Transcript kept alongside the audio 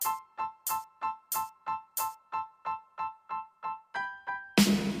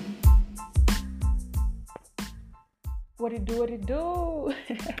What it do, what it do?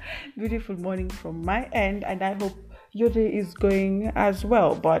 Beautiful morning from my end, and I hope your day is going as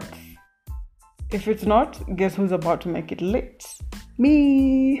well. But if it's not, guess who's about to make it lit?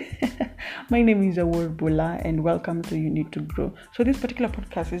 Me. My name is Awor Bula, and welcome to You Need to Grow. So this particular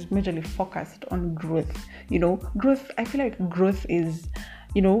podcast is majorly focused on growth. Growth. I feel like growth is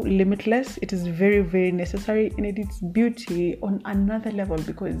limitless. It is very, very necessary, and its beauty on another level,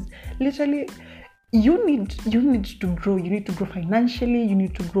 because literally you need to grow. You need to grow financially. You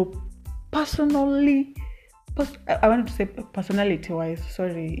need to grow personally. I wanted to say personality wise.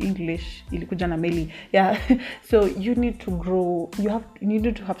 Sorry, English ilikuja na meli. Yeah. So you need to grow. You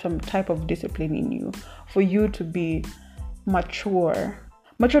need to have some type of discipline in you for you to be mature.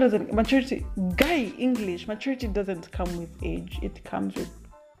 Maturity doesn't come with age. It comes with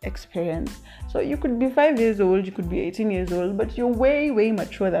experience. So you could be 5 years old, you could be 18 years old, but you're way, way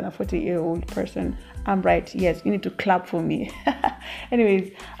mature than a 40-year-old person. I'm right. Yes, you need to clap for me.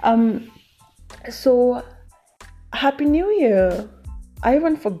 Anyways, so Happy New Year. I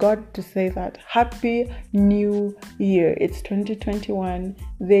even forgot to say that. Happy New Year. It's 2021,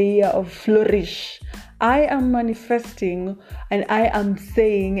 the year of flourish. I am manifesting, and I am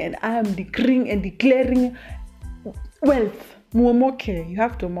saying, and I am decreeing and declaring wealth. Muomoke. You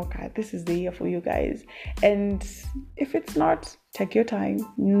have to moka. This is the year for you guys. And if it's not, take your time.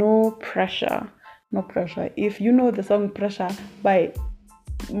 No pressure. No pressure. If you know the song Pressure by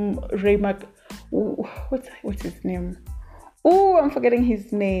Ray Mac... What's his name? Oh, I'm forgetting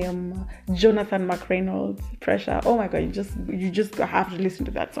his name. Jonathan McReynolds. Pressure. Oh my God, you just have to listen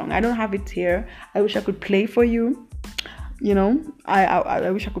to that song. I don't have it here. I wish I could play for you.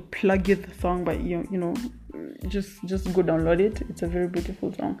 I wish I could plug you the song, but just go download it. It's a very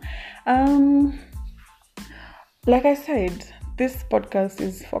beautiful song. Like I said, this podcast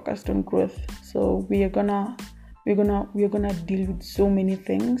is focused on growth. So we're gonna deal with so many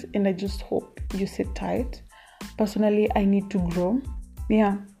things, and I just hope you sit tight. Personally, I need to grow.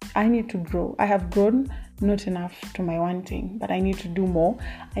 Yeah, I need to grow. I have grown, not enough to my wanting, but I need to do more.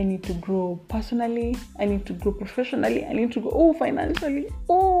 I need to grow personally. I need to grow professionally. I need to grow financially.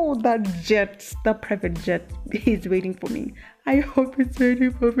 Oh, that private jet is waiting for me. I hope it's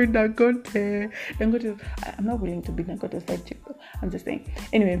waiting for me. Dangote. I'm not willing to be Dangote's side chick. I'm just saying.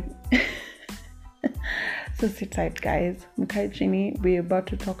 Anyway. So sit tight, guys. Mkai Chini, we're about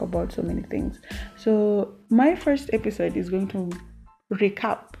to talk about so many things. So my first episode is going to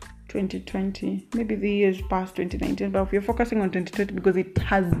recap 2020, maybe the years past 2019, but we're focusing on 2020 because it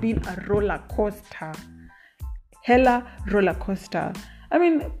has been a roller coaster. Hella roller coaster. I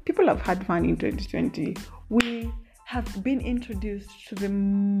mean, people have had fun in 2020. We have been introduced to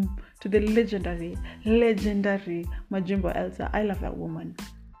the legendary Majimbo Elsa. I love that woman.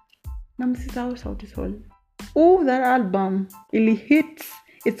 Namsisao Sauti Sol. Oh, that album, it hits.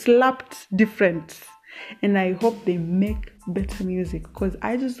 It slapped different. And I hope they make better music, because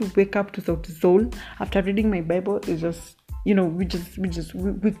I just wake up to Sauti Sol after reading my Bible. It's just, we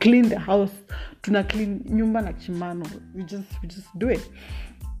clean the house. Tuna clean nyumba na chimano. We just do it.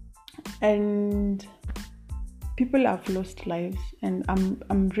 And people have lost lives, and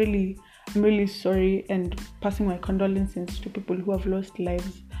I'm really sorry, and passing my condolences to people who have lost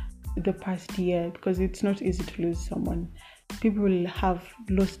lives the past year, because it's not easy to lose someone. People have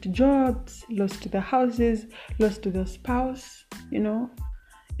lost jobs, lost their houses, lost their spouse.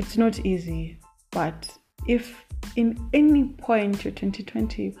 It's not easy. But if in any point your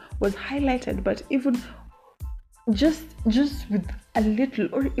 2020 was highlighted, but even just with a little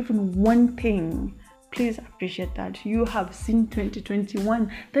or even one thing, please appreciate that. You have seen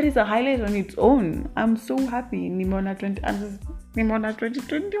 2021. That is a highlight on its own. I'm so happy. Nimona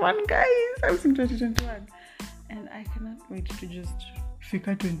 2021, guys. I've seen 2021. And I cannot wait to just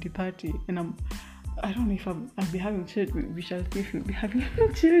figure 2030. And I don't know if I'll be having children. We shall see if we'll be having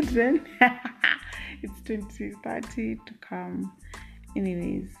children. It's 2030 to come.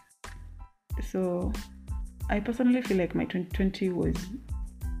 Anyways. So I personally feel like my 2020 was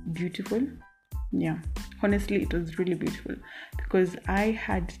beautiful. Yeah, honestly, it was really beautiful, because I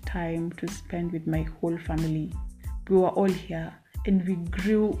had time to spend with my whole family. We were all here, and we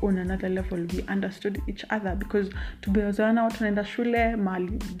grew on another level. We understood each other, because tumezoeana watu naenda shule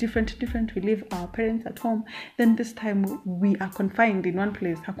mali different. We leave our parents at home. Then this time we are confined in one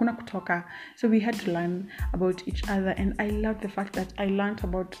place. Hakuna kutoka. So we had to learn about each other, and I love the fact that I learned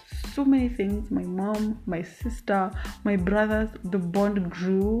about so many things. My mom, my sister, my brothers. The bond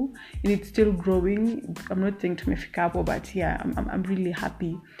grew, and it's still growing. I'm not saying tumefika hapo, but yeah, I'm really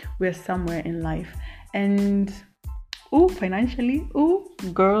happy we're somewhere in life. And Oh, financially, oh,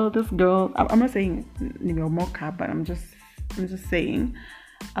 girl, this girl. I'm not saying you're mocha, but I'm just saying,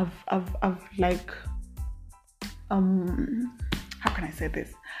 I've like, how can I say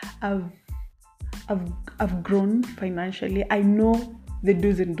this? I've grown financially. I know the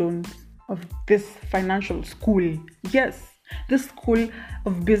do's and don'ts of this financial school. Yes, this school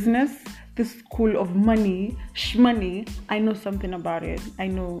of business, this school of money, shmoney. I know something about it. I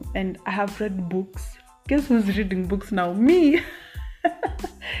know, and I have read books. Guess who's reading books now? Me.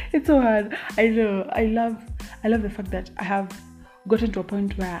 It's so hard. I know. I love the fact that I have gotten to a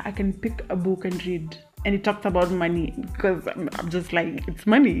point where I can pick a book and read, and it talks about money, because I'm just like, it's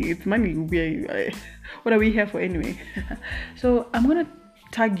money. What are we here for anyway? So I'm gonna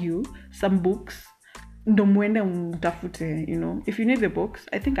tag you some books. Ndo muende mtafute, you know. If you need the books,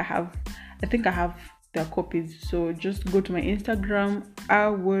 I think I have their copies. So just go to my Instagram,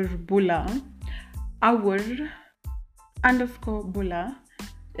 _bula, _bula,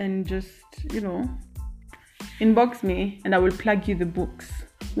 and just, you know, inbox me and I will plug you the books.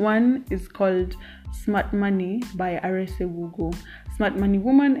 One is called Smart Money by Arese Wugo. Smart Money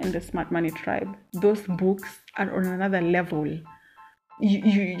Woman and the Smart Money Tribe. Those books are on another level.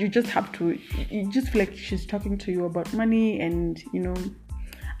 You just have to, you just feel like she's talking to you about money, and, you know,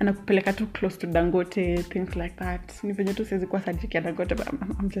 anakupeleka too close to Dangote, things like that. Ni venye tu siwezi kuwa sadiki ya Dangote, but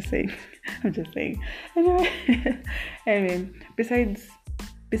I'm just saying. Anyway, besides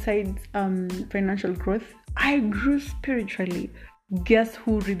financial growth, I grew spiritually. Guess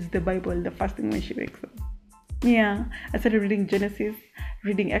who reads the Bible the first thing when she wakes up? Yeah, I started reading Genesis,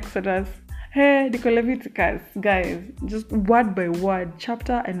 reading Exodus. Hey, Leviticus, guys, just word by word,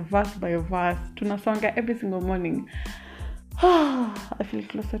 chapter and verse by verse. Tunasonga every single morning. I feel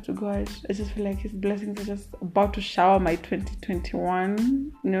closer to God. I just feel like His blessings are just about to shower my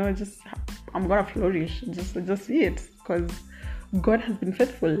 2021. You know, I'm gonna flourish. Just see it, because God has been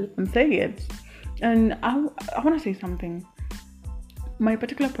faithful. I'm saying it, and I want to say something. My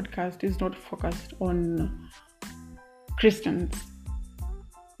particular podcast is not focused on Christians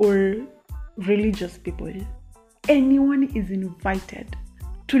or religious people. Anyone is invited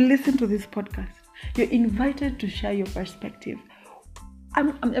to listen to this podcast. You're invited to share your perspective.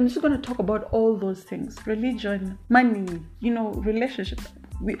 I'm just going to talk about all those things: religion, money, you know, relationships,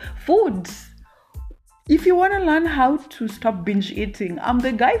 food. If you want to learn how to stop binge eating, I'm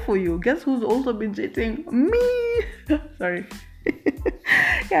the guy for you. Guess who's also binge eating? Me. Sorry.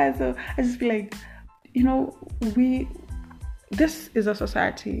 Yeah, so I just feel like, you know, this is a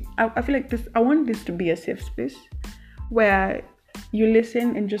society. I feel like this. I want this to be a safe space where you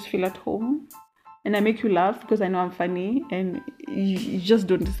listen and just feel at home, and I make you laugh because I know I'm funny, and you just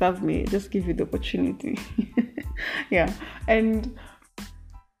don't deserve me. Just give you the opportunity. Yeah, and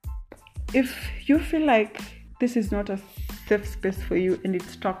if you feel like this is not a safe space for you and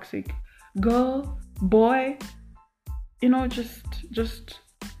it's toxic, girl, boy, you know, just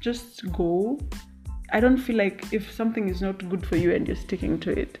go. I don't feel like if something is not good for you and you're sticking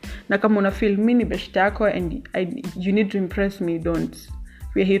to it. Na kama una feel mini beshtako and you need to impress me, don't.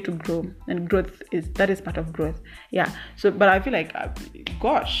 We're here to grow, and growth is part of growth. Yeah. So, but I feel like,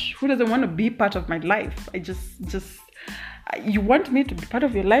 gosh, who doesn't want to be part of my life? You want me to be part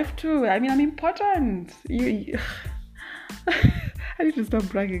of your life too? I mean, I'm important. You I need to stop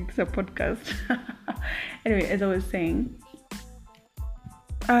bragging. It's a podcast. Anyway, as I was saying,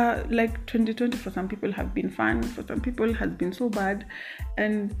 like 2020 for some people have been fun, for some people has been so bad.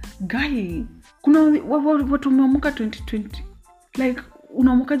 And guy, kuna watu umeamuka 2020, like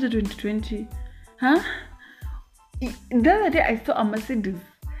unamukaje 2020, huh? The other day I saw a Mercedes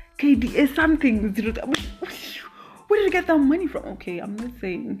KDA something. Where did you get that money from? Okay, I'm not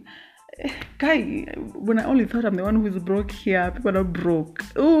saying, guy, when I only thought I'm the one who's broke here, people are broke.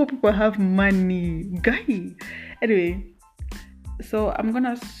 Oh, people have money, guy. Anyway, so I'm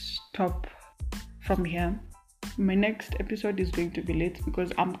gonna stop from here. My next episode is going to be late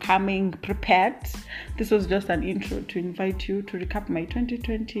because I'm coming prepared. This was just an intro to invite you to recap my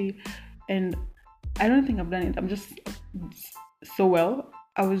 2020, and I don't think I've done it. I'm just so well.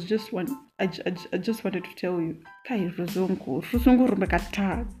 I just wanted to tell you, kai Ruzungu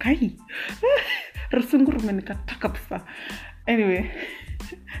rumekata, kai Ruzungu rumenikataa kabisa. Anyway,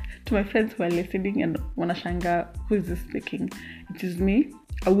 to my friends who are listening and wanashanga, who is this speaking? It is me,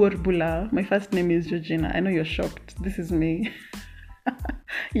 Awor Bula. My first name is Georgina. I know you're shocked. This is me.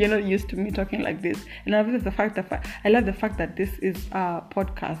 You're not used to me talking like this. And I love the fact that this is a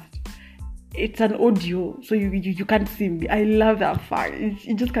podcast. It's an audio, so you can't see me. I love that fact.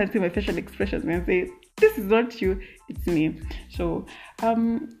 You just can't see my facial expressions and say, this is not you, it's me. So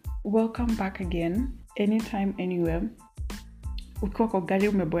welcome back again. anytime, anywhere. Ukiwa kwa gari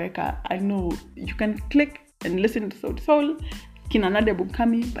umeboeka, I know you can click and listen to Sauti Sol, Kina Nadia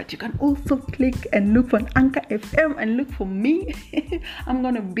Bukami, but you can also click and look for an Anchor FM and look for me. I'm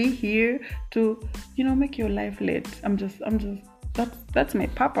gonna be here to, make your life lit. I'm just that's my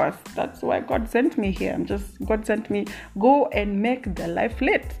purpose. That's why God sent me here. God sent me, go and make the life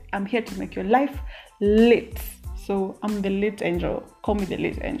lit. I'm here to make your life lit. So I'm the lit angel. Call me the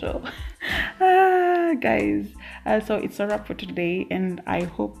lit angel. Guys, so it's a wrap for today, and I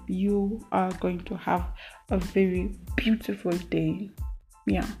hope you are going to have a very beautiful day.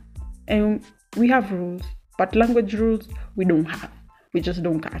 Yeah, and we have rules, but language rules we don't have. We just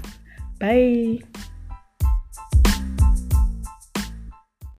don't cast. Bye.